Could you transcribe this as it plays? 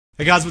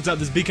Hey guys, what's up?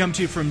 This is B coming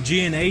to you from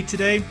G&A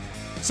today.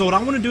 So what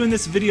I want to do in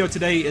this video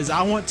today is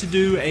I want to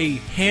do a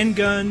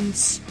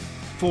handguns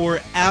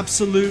for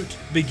absolute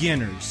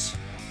beginners.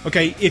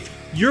 Okay, if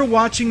you're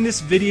watching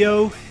this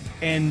video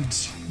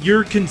and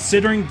you're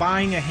considering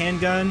buying a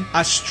handgun,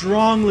 I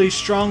strongly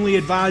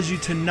advise you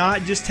to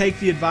not just take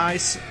the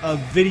advice of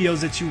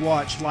videos that you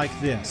watch like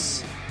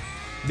this.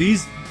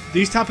 These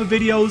type of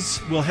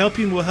videos will help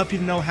you and will help you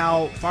to know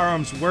how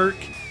firearms work.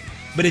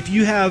 But if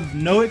you have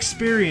no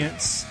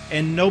experience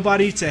and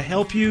nobody to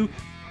help you,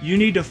 you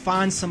need to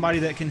find somebody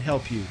that can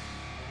help you.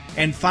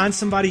 And find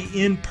somebody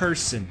in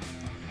person.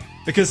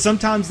 Because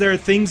sometimes there are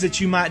things that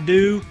you might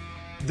do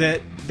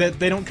that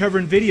they don't cover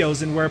in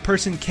videos, and where a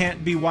person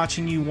can't be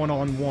watching you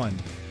one-on-one.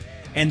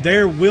 And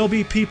there will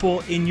be people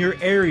in your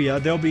area.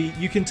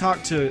 You can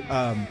talk to,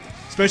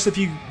 especially if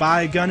you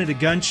buy a gun at a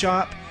gun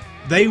shop,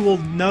 they will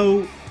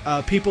know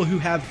people who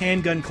have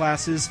handgun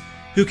classes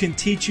who can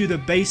teach you the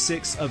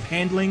basics of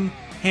handling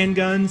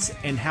handguns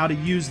and how to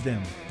use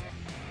them.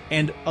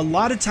 And a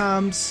lot of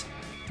times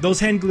those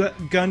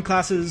handgun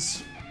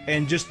classes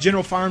and just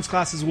general firearms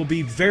classes will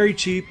be very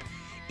cheap.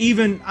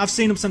 Even I've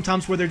seen them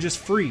sometimes where they're just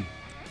free.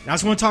 Now I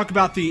just want to talk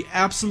about the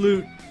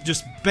absolute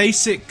just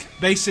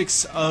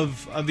basics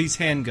of these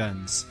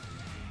handguns.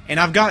 And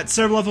I've got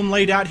several of them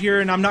laid out here,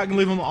 and I'm not going to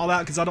leave them all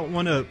out because I don't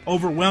want to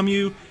overwhelm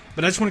you.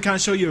 But I just want to kind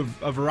of show you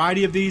a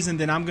variety of these, and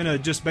then I'm going to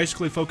just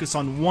basically focus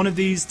on one of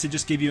these to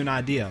just give you an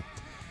idea.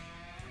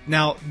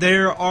 Now,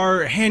 there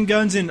are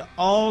handguns in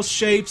all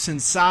shapes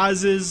and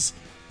sizes.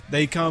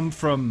 They come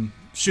from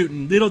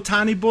shooting little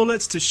tiny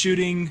bullets to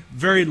shooting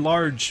very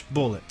large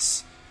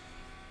bullets.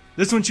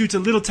 This one shoots a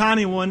little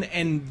tiny one,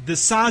 and the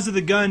size of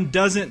the gun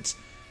doesn't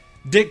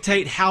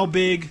dictate how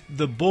big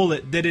the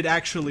bullet that it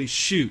actually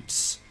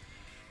shoots.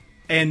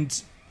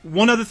 And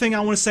one other thing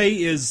I want to say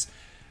is,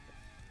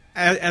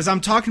 as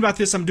I'm talking about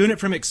this, I'm doing it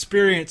from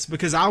experience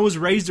because I was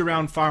raised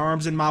around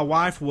firearms and my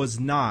wife was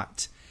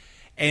not.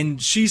 And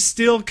she's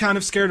still kind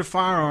of scared of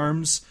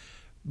firearms,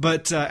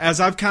 but as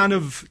I've kind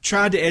of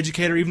tried to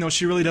educate her, even though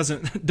she really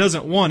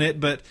doesn't want it,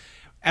 but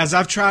as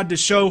I've tried to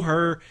show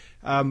her,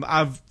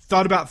 I've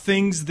thought about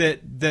things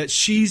that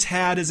she's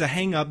had as a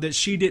hang-up that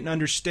she didn't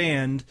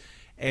understand,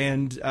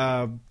 and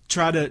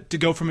try to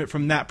go from it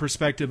from that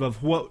perspective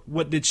of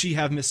what did she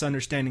have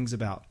misunderstandings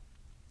about.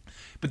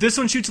 But this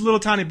one shoots a little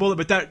tiny bullet,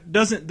 but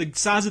the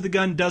size of the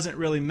gun doesn't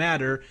really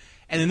matter.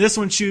 And then this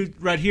one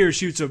right here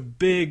shoots a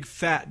big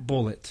fat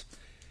bullet.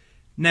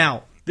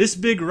 Now, this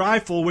big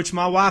rifle, which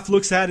my wife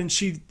looks at and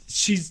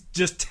she's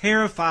just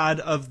terrified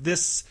of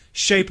this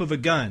shape of a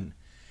gun.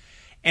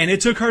 And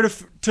it took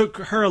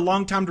her a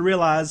long time to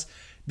realize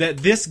that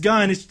this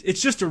gun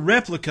it's just a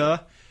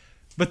replica,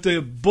 but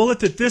the bullet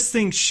that this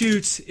thing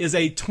shoots is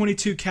a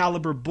 .22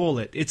 caliber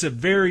bullet. It's a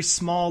very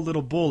small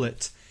little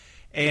bullet,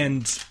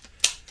 and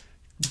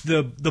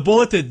the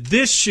bullet that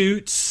this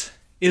shoots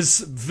is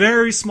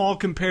very small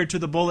compared to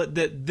the bullet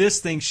that this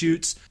thing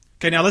shoots.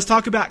 Okay, now let's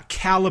talk about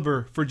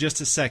caliber for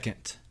just a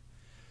second.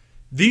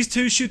 These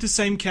two shoot the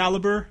same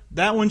caliber.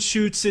 That one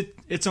shoots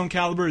its own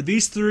caliber.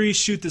 These three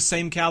shoot the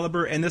same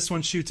caliber, and this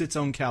one shoots its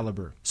own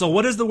caliber. So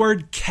what does the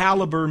word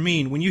caliber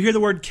mean? When you hear the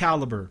word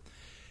caliber,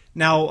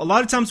 now a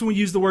lot of times when we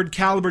use the word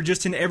caliber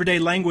just in everyday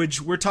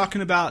language, we're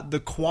talking about the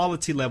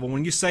quality level.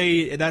 When you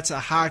say that's a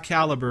high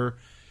caliber,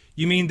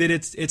 you mean that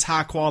it's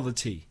high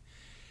quality.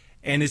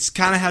 And it's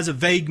kind of has a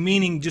vague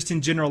meaning just in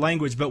general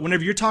language. But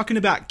whenever you're talking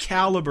about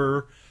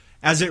caliber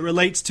as it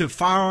relates to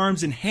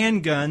firearms and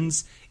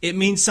handguns, it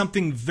means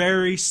something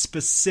very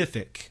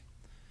specific.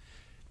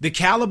 The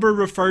caliber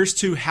refers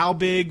to how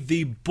big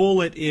the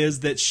bullet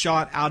is that's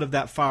shot out of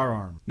that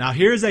firearm. Now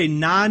here's a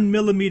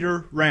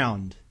 9mm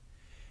round,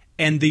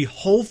 and the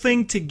whole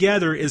thing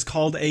together is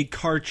called a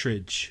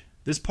cartridge.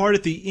 This part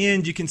at the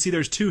end, you can see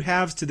there's two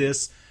halves to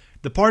this.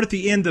 The part at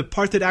the end, the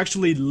part that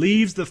actually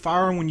leaves the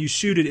firearm when you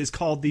shoot it, is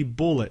called the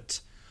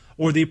bullet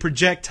or the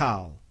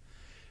projectile.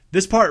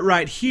 This part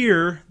right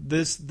here,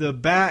 the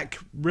back,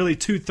 really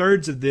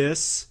 2/3 of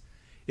this,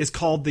 is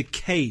called the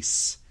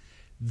case.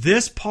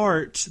 This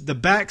part, the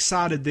back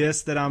side of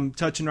this that I'm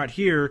touching right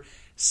here,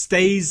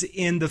 stays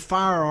in the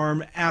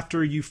firearm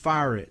after you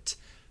fire it.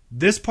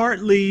 This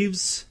part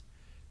leaves.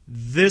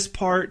 This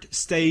part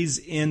stays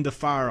in the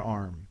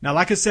firearm. Now,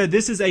 like I said,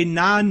 this is a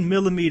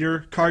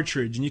 9mm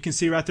cartridge, and you can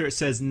see right there it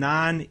says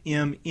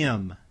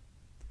 9mm.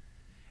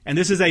 And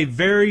this is a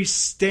very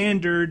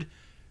standard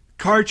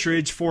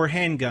cartridge for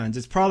handguns.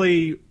 It's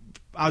probably,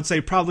 I would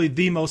say, probably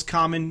the most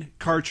common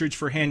cartridge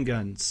for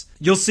handguns.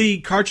 You'll see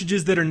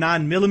cartridges that are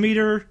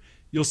 9mm.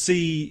 You'll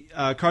see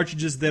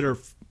cartridges that are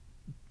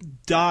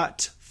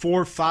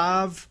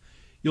 .45.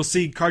 You'll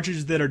see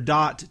cartridges that are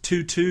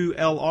 .22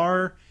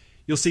 LR.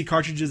 You'll see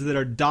cartridges that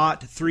are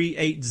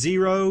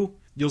 .380.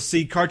 You'll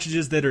see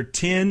cartridges that are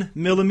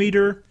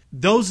 10mm.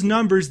 Those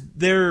numbers,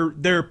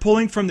 they're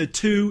pulling from the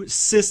two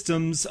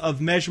systems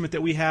of measurement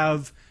that we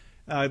have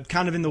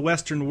kind of in the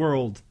Western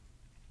world.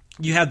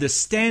 You have the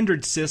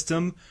standard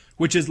system,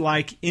 which is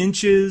like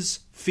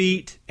inches,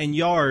 feet, and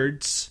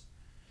yards.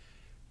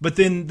 But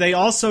then they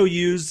also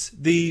use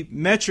the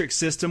metric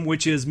system,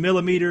 which is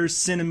millimeters,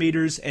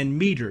 centimeters, and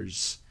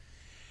meters.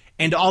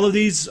 And all of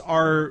these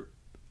are,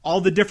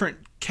 all the different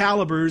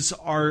calibers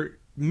are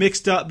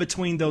mixed up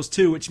between those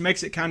two, which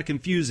makes it kind of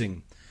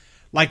confusing.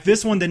 Like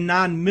this one, the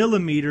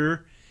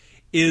 9mm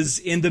is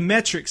in the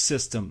metric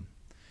system.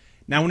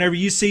 Now, whenever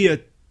you see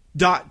a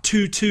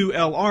 .22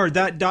 LR,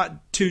 that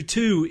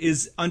 .22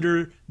 is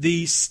under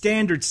the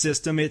standard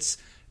system. It's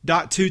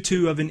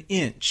 .22 of an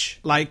inch.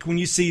 Like when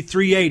you see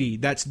 380,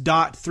 that's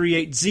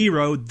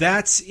 .380,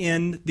 that's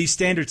in the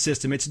standard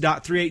system. It's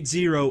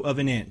 .380 of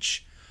an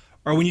inch.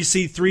 Or when you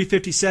see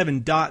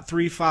 357,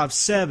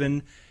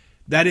 .357,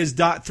 that is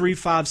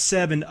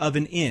 .357 of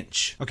an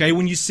inch. Okay,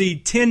 when you see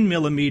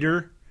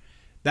 10mm,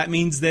 that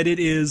means that it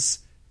is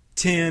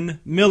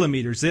 10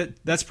 millimeters.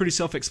 That's pretty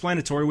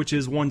self-explanatory, which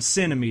is 1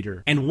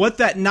 centimeter. And what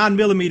that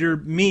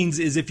 9mm means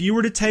is if you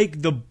were to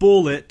take the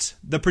bullet,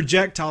 the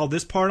projectile,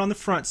 this part on the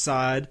front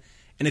side,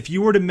 and if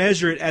you were to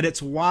measure it at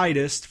its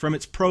widest from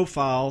its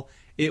profile,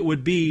 it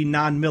would be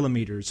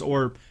 9mm,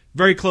 or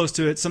very close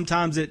to it.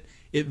 Sometimes it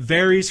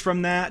varies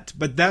from that,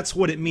 but that's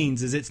what it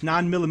means, is it's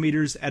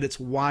 9mm at its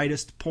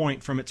widest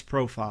point from its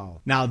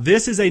profile. Now,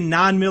 this is a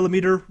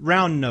 9mm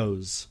round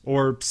nose,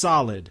 or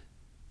solid.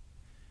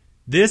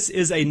 This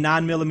is a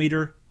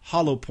 9mm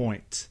hollow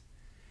point.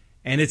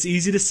 And it's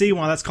easy to see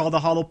why that's called a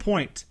hollow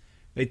point.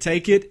 They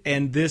take it,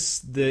 and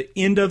the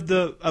end of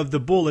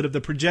the bullet, of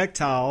the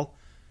projectile,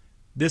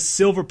 this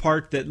silver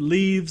part that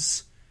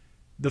leaves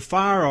the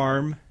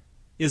firearm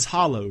is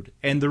hollowed.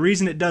 And the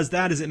reason it does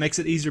that is it makes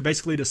it easier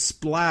basically to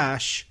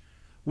splash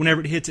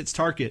whenever it hits its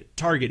target.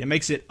 It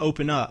makes it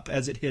open up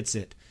as it hits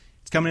it.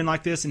 It's coming in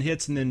like this and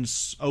hits and then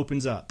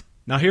opens up.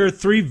 Now here are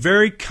 3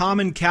 very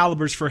common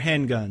calibers for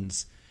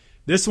handguns.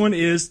 This one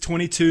is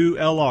 22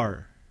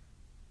 LR.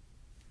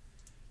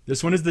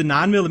 This one is the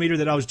 9mm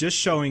that I was just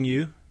showing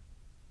you.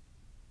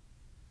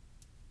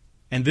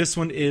 And this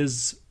one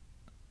is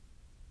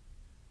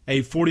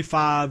a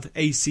 45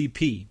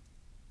 ACP.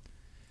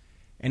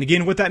 And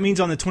again, what that means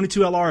on the 22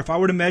 LR, if I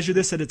were to measure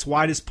this at its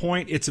widest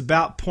point, it's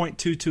about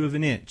 0.22 of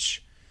an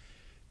inch.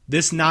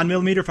 This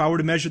 9mm, if I were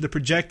to measure the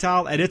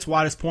projectile at its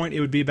widest point, it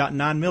would be about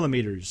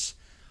 9mm.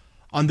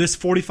 On this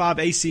 45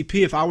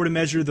 ACP, if I were to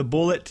measure the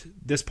bullet,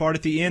 this part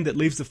at the end that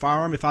leaves the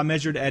firearm, if I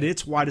measured at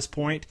its widest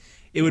point,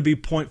 it would be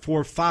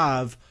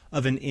 0.45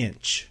 of an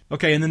inch.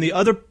 Okay, and then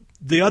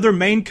the other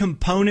main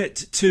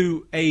component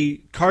to a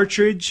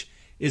cartridge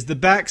is the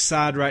back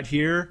side right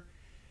here.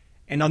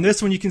 And on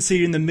this one, you can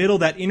see in the middle,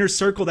 that inner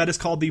circle, that is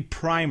called the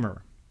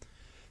primer.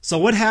 So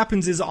what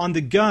happens is on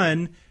the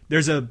gun,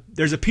 there's a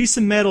piece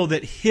of metal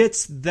that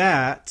hits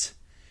that,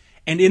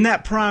 and in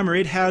that primer,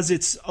 it has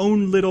its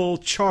own little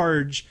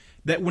charge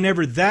that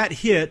whenever that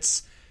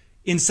hits,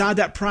 inside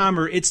that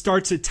primer, it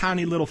starts a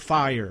tiny little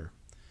fire.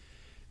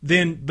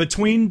 Then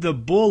between the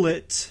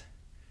bullet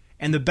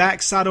and the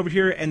back side over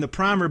here and the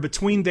primer,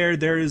 between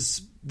there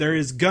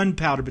is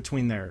gunpowder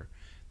between there.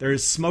 There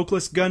is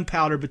smokeless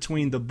gunpowder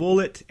between the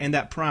bullet and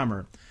that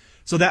primer.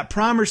 So that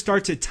primer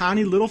starts a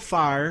tiny little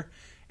fire,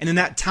 and then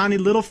that tiny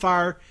little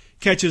fire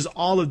catches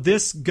all of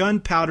this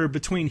gunpowder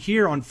between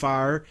here on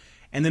fire,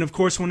 and then of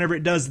course whenever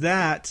it does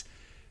that,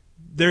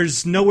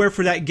 there's nowhere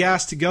for that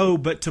gas to go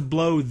but to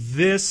blow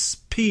this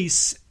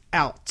piece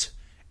out.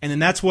 And then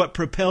that's what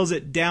propels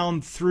it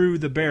down through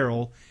the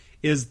barrel,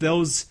 is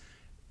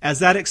as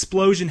that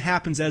explosion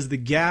happens, as the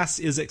gas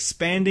is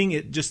expanding,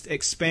 it just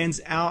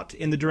expands out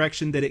in the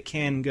direction that it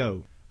can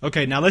go.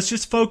 Okay, now let's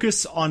just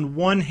focus on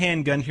one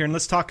handgun here, and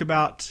let's talk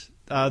about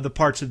the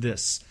parts of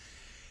this.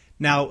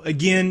 Now,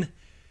 again,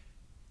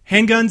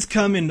 handguns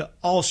come in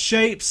all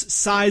shapes,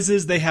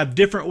 sizes. They have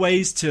different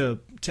ways to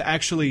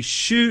actually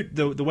shoot,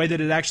 the way that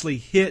it actually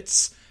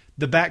hits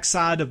the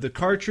backside of the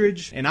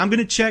cartridge. And I'm going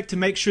to check to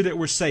make sure that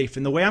we're safe.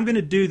 And the way I'm going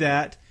to do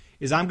that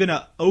is I'm going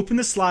to open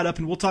the slide up,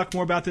 and we'll talk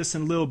more about this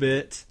in a little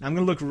bit. I'm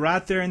going to look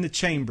right there in the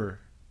chamber.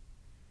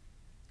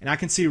 And I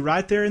can see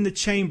right there in the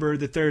chamber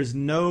that there's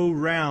no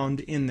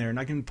round in there. And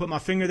I can put my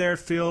finger there,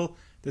 feel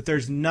that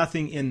there's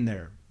nothing in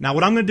there. Now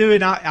what I'm going to do,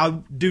 and I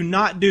do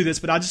not do this,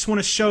 but I just want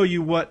to show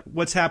you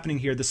what's happening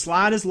here. The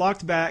slide is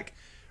locked back.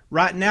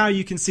 Right now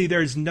you can see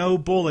there's no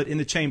bullet in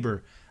the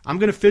chamber. I'm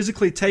going to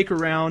physically take a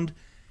round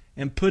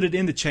and put it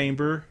in the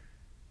chamber.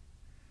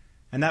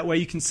 And that way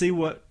you can see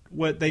what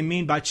they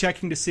mean by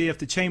checking to see if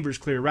the chamber is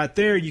clear. Right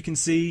there you can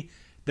see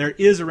there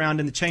is a round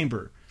in the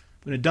chamber.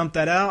 I'm going to dump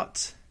that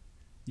out.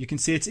 You can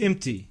see it's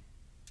empty.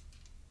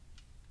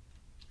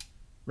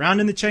 Round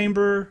in the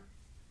chamber,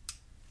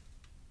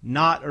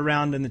 not a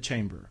round in the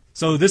chamber.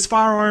 So this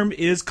firearm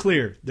is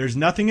clear. There's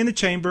nothing in the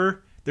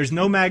chamber. There's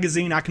no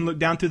magazine. I can look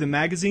down through the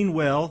magazine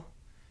well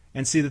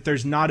and see that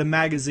there's not a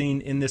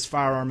magazine in this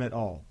firearm at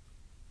all.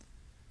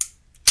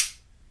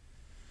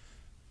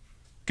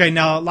 Okay,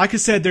 now, like I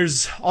said,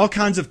 there's all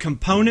kinds of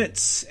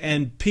components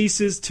and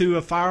pieces to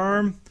a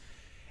firearm,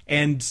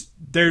 and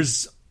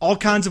there's all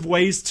kinds of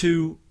ways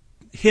to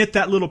hit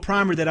that little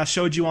primer that I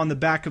showed you on the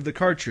back of the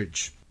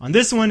cartridge. On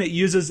this one, it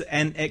uses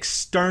an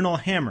external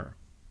hammer.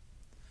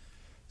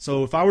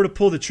 So if I were to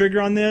pull the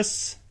trigger on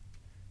this,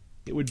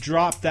 it would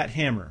drop that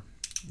hammer.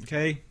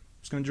 Okay,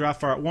 it's going to dry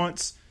fire at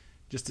once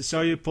just to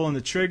show you, pulling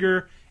the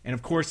trigger. And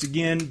of course,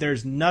 again,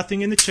 there's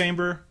nothing in the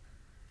chamber,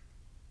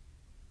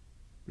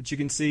 but you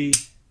can see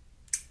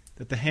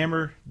that the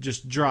hammer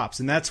just drops,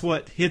 and that's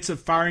what hits a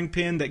firing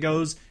pin. That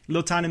goes, a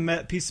little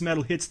tiny piece of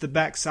metal hits the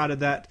back side of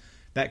that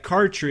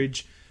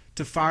cartridge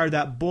to fire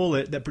that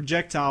bullet, that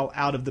projectile,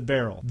 out of the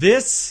barrel.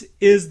 This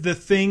is the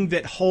thing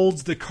that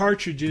holds the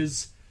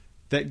cartridges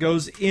that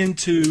goes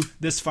into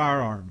this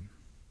firearm.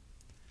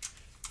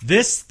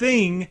 This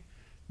thing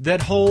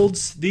that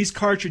holds these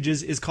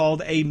cartridges is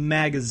called a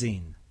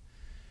magazine.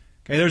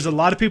 Okay, there's a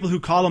lot of people who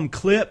call them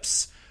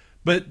clips,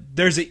 but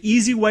there's an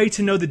easy way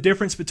to know the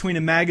difference between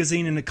a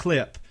magazine and a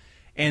clip.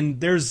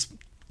 And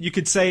you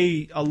could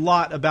say a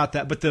lot about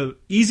that, but the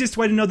easiest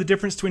way to know the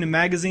difference between a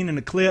magazine and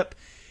a clip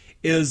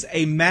is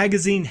a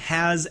magazine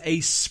has a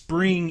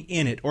spring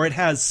in it, or it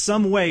has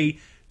some way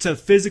to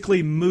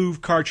physically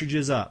move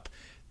cartridges up.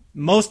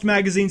 Most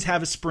magazines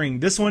have a spring.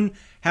 This one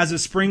has a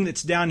spring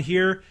that's down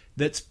here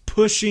that's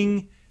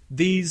pushing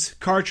these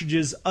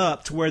cartridges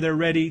up to where they're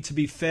ready to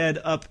be fed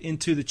up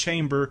into the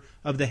chamber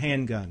of the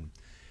handgun.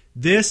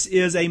 This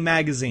is a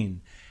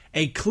magazine.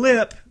 A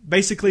clip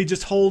basically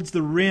just holds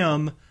the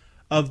rim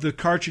of the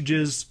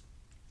cartridges,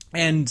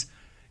 and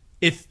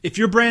if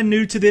you're brand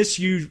new to this,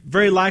 you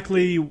very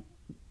likely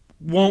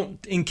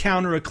won't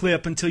encounter a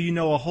clip until you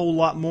know a whole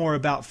lot more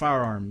about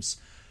firearms.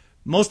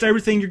 Most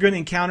everything you're going to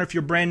encounter if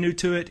you're brand new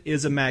to it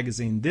is a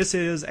magazine. This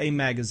is a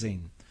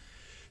magazine.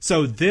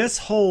 So this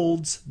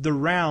holds the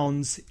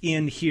rounds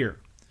in here,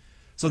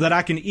 so that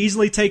I can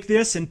easily take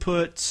this and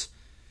put,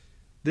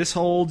 this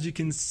holds, you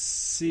can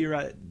see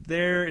right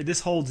there,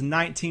 this holds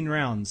 19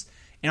 rounds.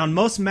 And on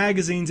most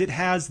magazines it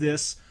has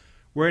this,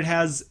 where it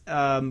has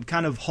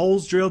kind of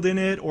holes drilled in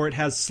it, or it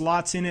has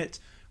slots in it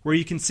where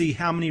you can see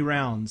how many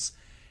rounds.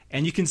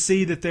 And you can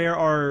see that there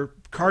are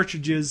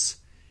cartridges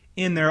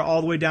in there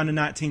all the way down to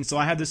 19. So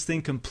I have this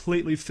thing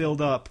completely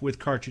filled up with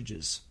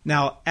cartridges.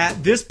 Now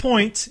at this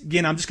point,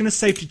 again, I'm just going to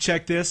safety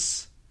check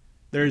this.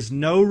 There's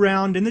no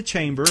round in the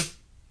chamber.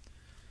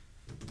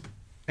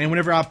 And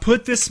whenever I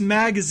put this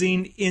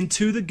magazine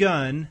into the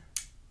gun,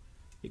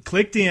 it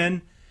clicked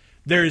in,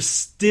 there is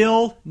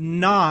still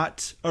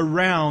not a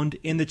round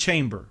in the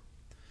chamber.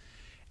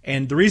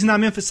 And the reason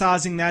I'm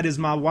emphasizing that is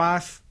my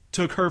wife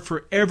took her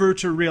forever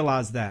to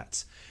realize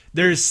that.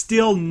 There is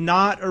still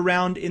not a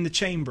round in the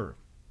chamber.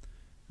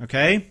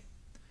 Okay?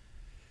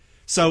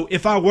 So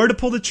if I were to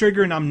pull the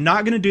trigger, and I'm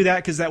not going to do that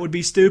because that would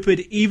be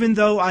stupid, even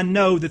though I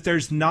know that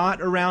there's not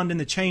a round in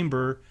the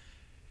chamber,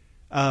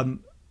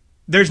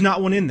 there's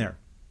not one in there.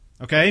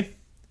 Okay?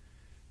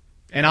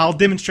 And I'll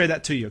demonstrate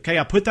that to you. Okay?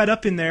 I put that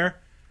up in there.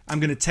 I'm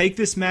going to take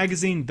this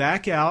magazine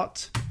back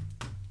out,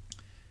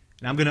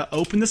 and I'm going to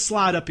open the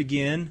slide up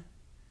again,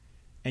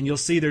 and you'll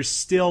see there's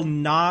still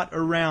not a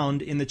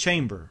round in the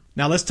chamber.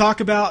 Now let's talk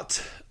about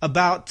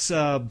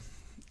some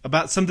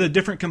of the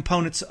different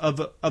components of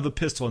a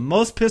pistol. And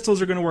most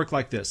pistols are going to work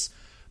like this.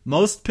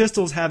 Most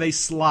pistols have a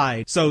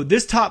slide. So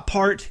this top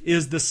part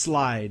is the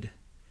slide.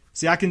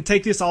 See, I can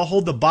take this, I'll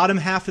hold the bottom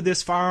half of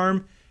this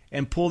firearm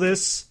and pull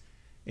this,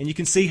 and you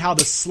can see how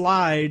the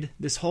slide,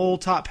 this whole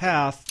top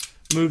half,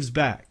 moves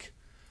back.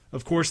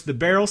 Of course, the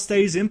barrel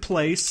stays in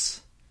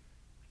place,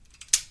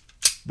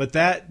 but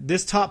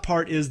this top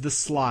part is the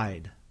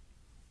slide.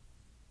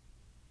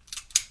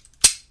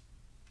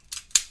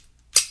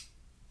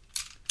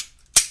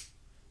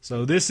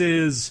 So this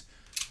is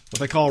what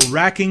they call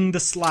racking the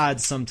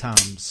slide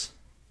sometimes.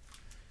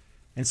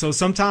 And so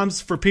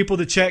sometimes for people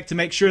to check to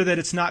make sure that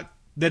it's not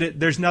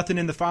there's nothing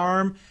in the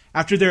firearm,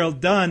 after they're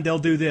done, they'll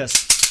do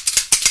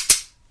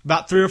this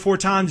about 3 or 4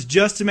 times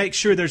just to make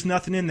sure there's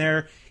nothing in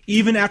there,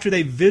 even after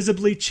they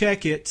visibly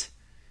check it,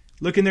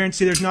 look in there and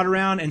see there's not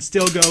around, and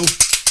still go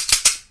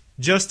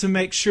just to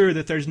make sure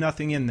that there's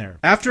nothing in there.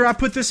 After I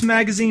put this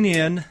magazine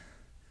in,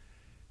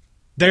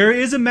 there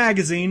is a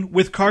magazine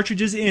with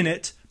cartridges in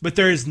it, but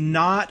there is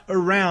not a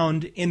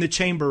round in the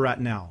chamber right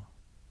now.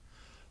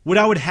 What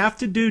I would have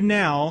to do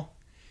now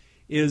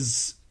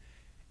is,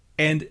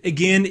 and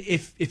again,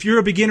 if you're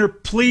a beginner,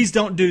 please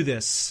don't do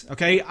this.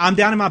 Okay, I'm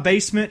down in my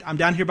basement. I'm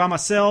down here by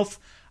myself.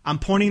 I'm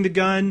pointing the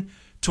gun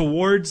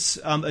towards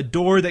a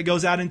door that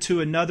goes out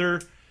into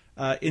another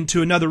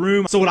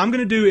room. So what I'm going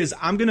to do is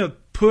I'm going to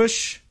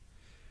push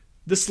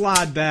the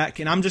slide back,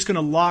 and I'm just going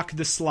to lock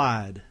the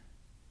slide.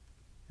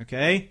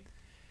 Okay,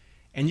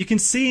 and you can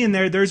see in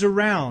there there's a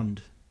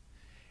round.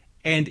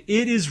 And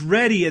it is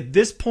ready at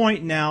this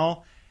point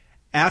now.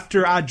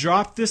 After I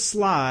drop this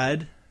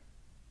slide,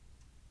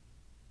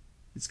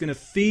 it's going to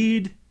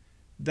feed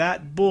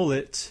that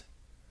bullet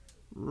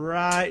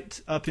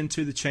right up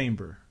into the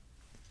chamber.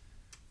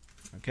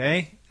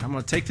 Okay, I'm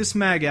going to take this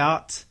mag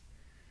out,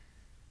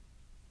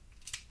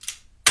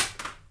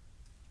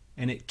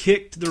 and it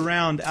kicked the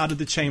round out of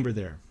the chamber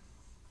there.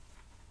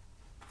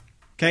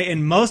 Okay,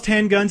 and most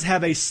handguns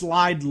have a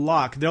slide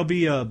lock. There'll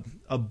be a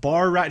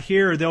bar right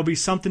here, or there'll be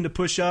something to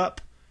push up.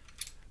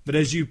 But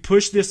as you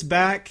push this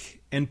back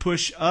and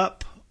push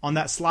up on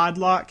that slide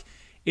lock,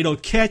 it'll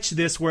catch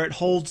this where it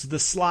holds the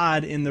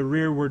slide in the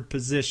rearward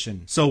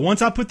position. So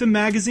once I put the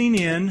magazine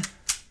in,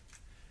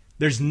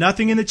 there's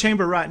nothing in the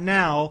chamber right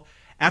now.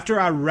 After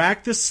I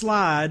rack the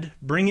slide,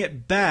 bring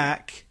it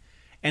back,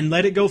 and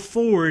let it go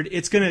forward,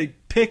 it's going to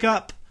pick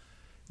up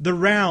the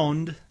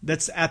round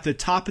that's at the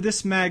top of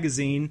this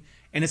magazine,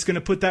 and it's going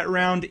to put that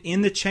round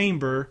in the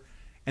chamber,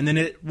 and then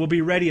it will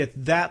be ready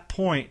at that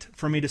point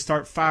for me to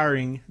start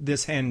firing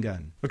this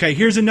handgun. Okay,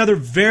 here's another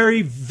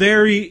very,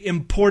 very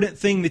important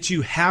thing that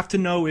you have to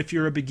know if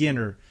you're a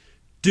beginner.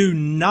 Do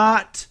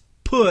not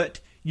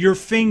put your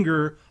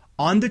finger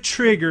on the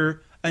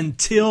trigger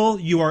until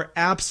you are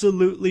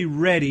absolutely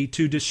ready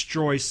to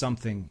destroy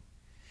something.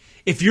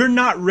 If you're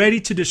not ready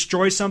to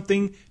destroy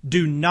something,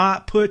 do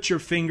not put your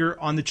finger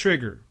on the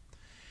trigger.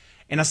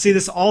 And I see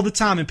this all the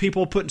time in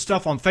people putting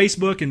stuff on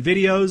Facebook and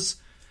videos.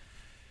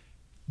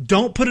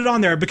 Don't put it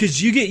on there,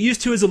 because you get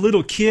used to, as a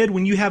little kid,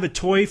 when you have a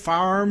toy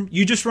firearm,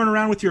 you just run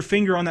around with your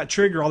finger on that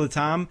trigger all the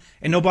time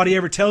and nobody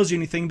ever tells you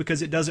anything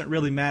because it doesn't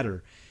really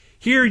matter.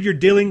 Here you're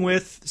dealing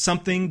with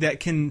something that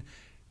can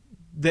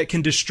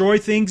destroy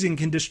things and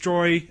can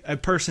destroy a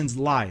person's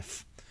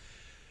life.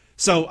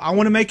 So I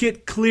want to make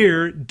it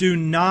clear, do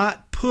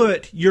not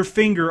put your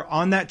finger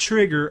on that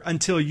trigger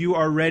until you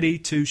are ready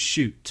to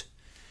shoot.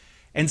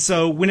 And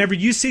so whenever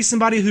you see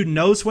somebody who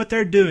knows what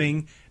they're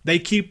doing, they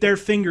keep their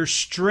finger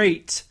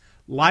straight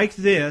like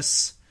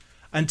this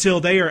until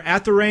they are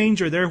at the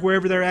range or they're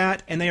wherever they're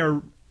at, and they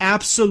are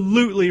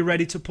absolutely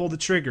ready to pull the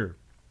trigger.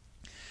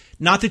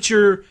 Not that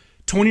you're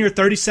 20 or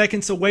 30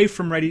 seconds away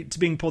from ready to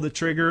being pulled the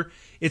trigger.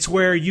 It's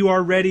where you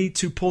are ready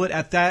to pull it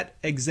at that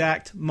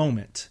exact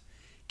moment.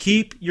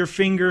 Keep your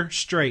finger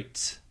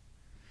straight.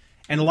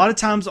 And a lot of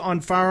times on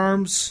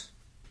firearms,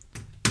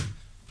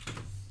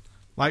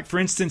 like for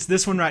instance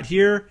this one right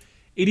here,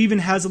 it even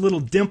has a little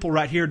dimple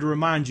right here to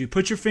remind you.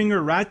 Put your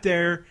finger right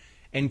there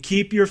and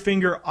keep your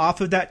finger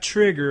off of that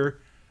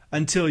trigger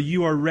until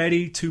you are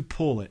ready to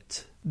pull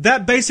it.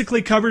 That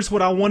basically covers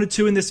what I wanted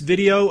to in this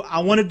video. I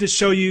wanted to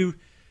show you,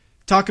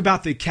 talk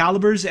about the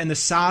calibers and the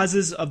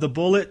sizes of the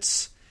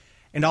bullets,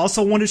 and I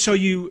also want to show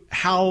you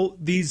how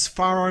these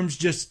firearms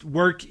just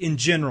work in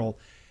general.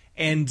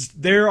 And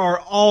there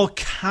are all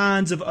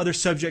kinds of other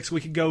subjects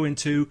we could go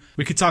into.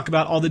 We could talk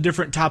about all the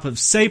different type of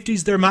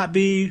safeties there might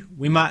be.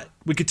 We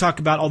could talk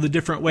about all the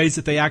different ways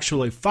that they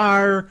actually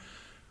fire.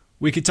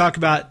 We could talk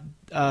about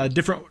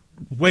different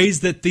ways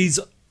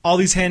that all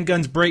these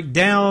handguns break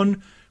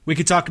down. We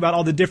could talk about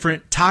all the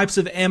different types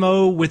of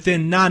ammo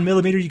within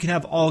 9mm. You can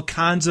have all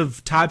kinds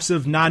of types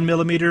of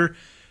 9mm.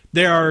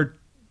 There are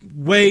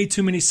way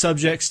too many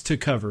subjects to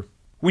cover.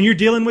 When you're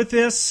dealing with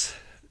this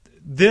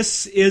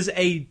is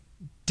a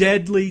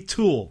deadly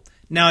tool.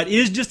 Now, it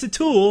is just a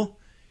tool.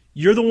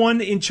 You're the one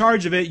in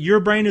charge of it.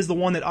 Your brain is the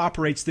one that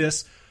operates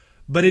this,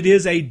 but it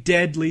is a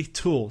deadly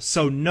tool.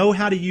 So know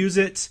how to use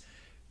it.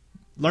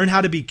 Learn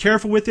how to be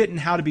careful with it and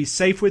how to be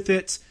safe with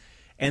it.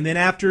 And then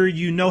after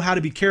you know how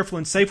to be careful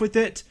and safe with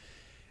it,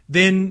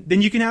 then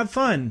you can have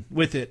fun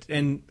with it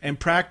and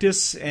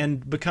practice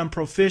and become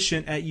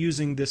proficient at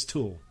using this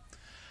tool.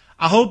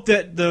 I hope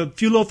that the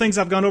few little things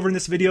I've gone over in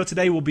this video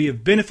today will be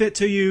of benefit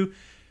to you.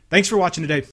 Thanks for watching today.